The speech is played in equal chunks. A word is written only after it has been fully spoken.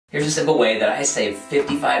Here's a simple way that I save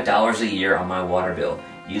 $55 a year on my water bill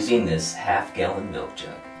using this half-gallon milk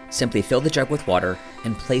jug. Simply fill the jug with water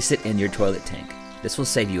and place it in your toilet tank. This will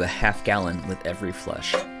save you a half gallon with every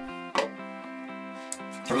flush.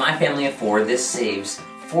 For my family of 4, this saves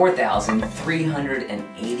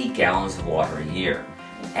 4,380 gallons of water a year,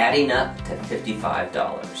 adding up to $55.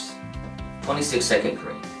 26-second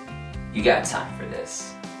green. You got time for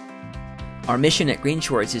this. Our mission at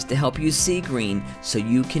GreenShortz is to help you see green so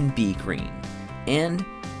you can be green and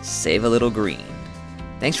save a little green.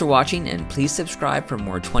 Thanks for watching, and please subscribe for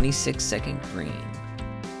more 26-second green.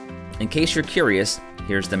 In case you're curious,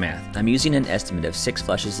 here's the math. I'm using an estimate of 6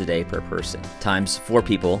 flushes a day per person times 4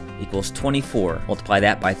 people equals 24. Multiply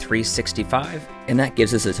that by 365, and that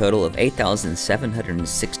gives us a total of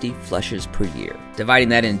 8,760 flushes per year. Dividing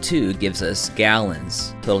that in 2 gives us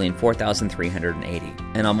gallons, totaling 4,380.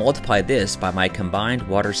 And I'll multiply this by my combined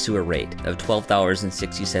water sewer rate of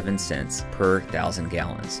 $12.67 per 1,000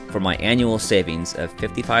 gallons for my annual savings of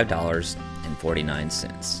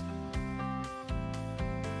 $55.49.